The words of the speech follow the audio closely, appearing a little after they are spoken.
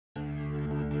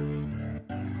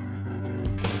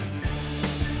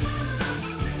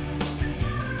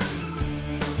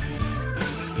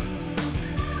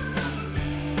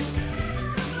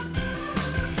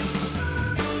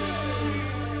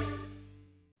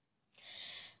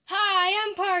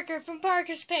Parker from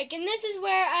Parker's Pick, and this is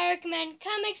where I recommend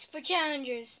comics for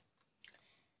challengers.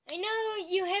 I know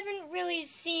you haven't really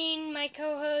seen my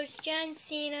co-host John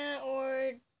Cena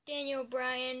or Daniel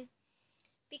Bryan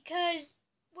because,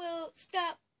 well,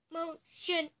 stop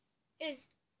motion is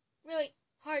really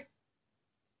hard.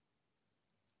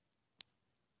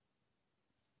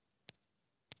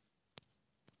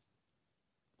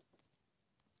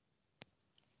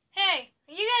 Hey,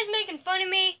 are you guys making fun of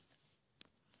me?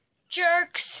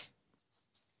 Jerks.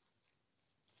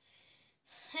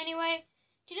 Anyway,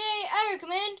 today I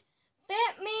recommend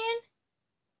Batman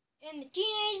and the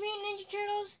Teenage Mutant Ninja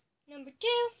Turtles #2.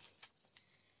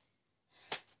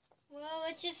 Well,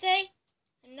 let's just say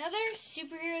another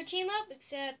superhero team up,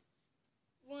 except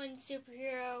one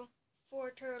superhero,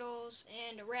 4 turtles,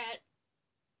 and a rat.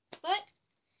 But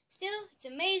still, it's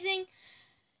amazing.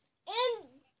 And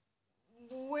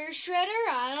where's Shredder?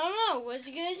 I don't know. What's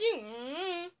he gonna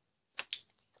do?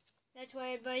 That's why I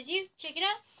advise you. Check it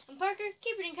out. I'm Parker,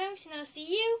 keep reading comics, and I'll see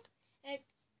you at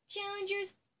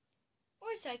Challengers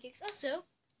or Psychics. Also,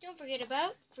 don't forget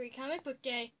about Free Comic Book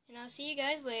Day, and I'll see you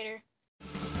guys later.